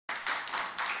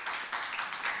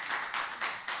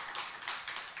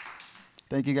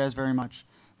Thank you guys very much.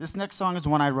 This next song is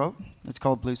one I wrote. It's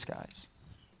called Blue Skies.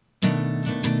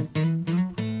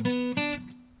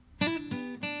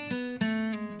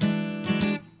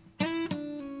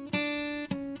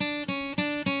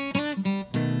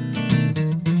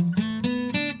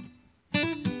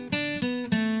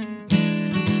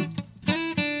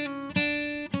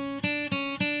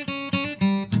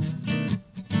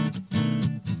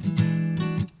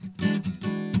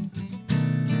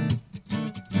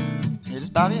 It is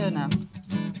Bobby Head now.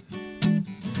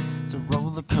 It's a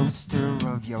roller coaster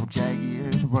of your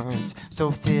jagged words,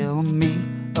 so fill me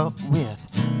up with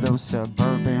those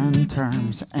suburban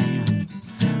terms, and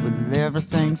with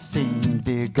everything seemed to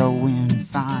be going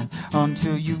fine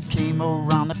until you came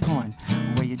around the point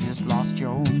where you just lost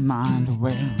your mind.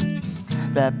 Well,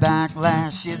 that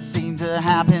backlash, it seemed to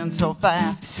happen so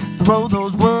fast. Throw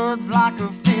those words like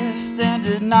a fist and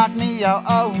it knocked me out.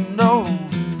 Oh no.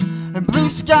 And blue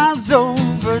skies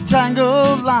over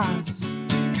tangled lines,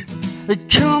 it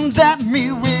comes at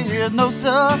me with no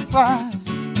surprise.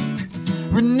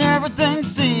 When everything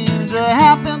seemed to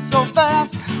happen so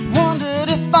fast, wondered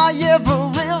if I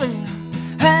ever really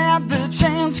had the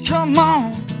chance. Come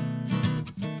on,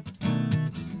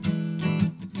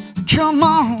 come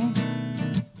on.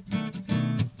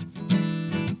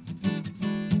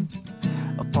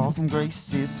 A fall from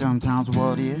grace is sometimes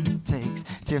what it takes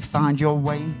to find your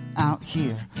way out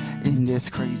here in this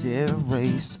crazy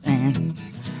race. And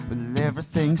well,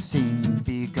 everything seemed to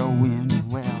be going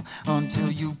well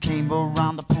until you came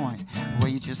around the point where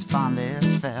you just finally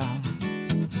fell.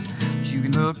 But you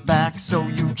can look back so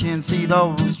you can see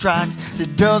those tracks.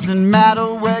 It doesn't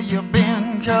matter where you've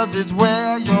been, 'cause it's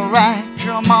where you're at.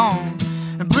 Come on.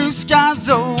 And blue skies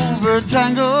over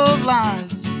tangled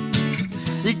lines,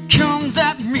 it comes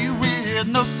at me with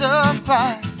no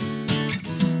surprise.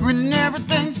 When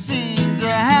everything seemed to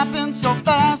happen so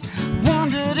fast,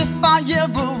 wondered if I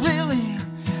ever really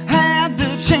had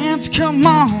the chance. Come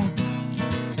on,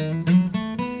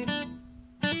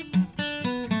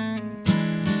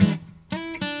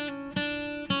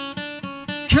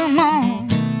 come on.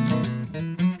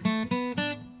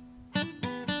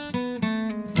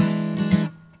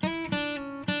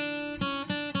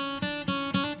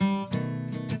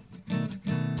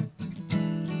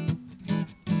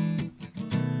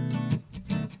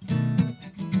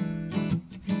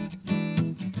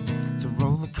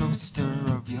 Roller coaster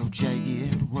of your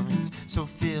jagged words, so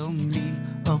fill me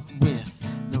up with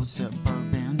those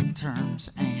suburban terms,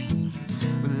 and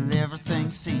well,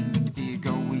 everything seemed to be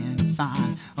going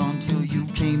fine until you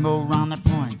came around the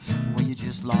point where you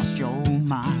just lost your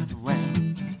mind. Well,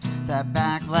 that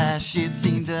backlash, it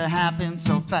seemed to happen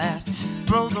so fast.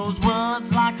 Throw those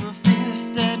words like a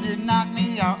fist and it knocked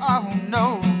me out. Oh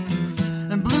no.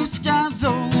 And blue skies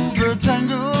over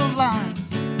tangled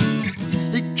lines,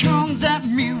 it comes at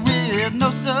me with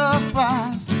no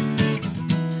surprise.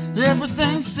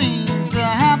 Everything seems to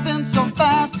happen so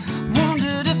fast,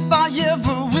 wondered if I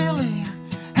ever really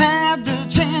had the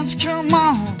chance. Come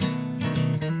on,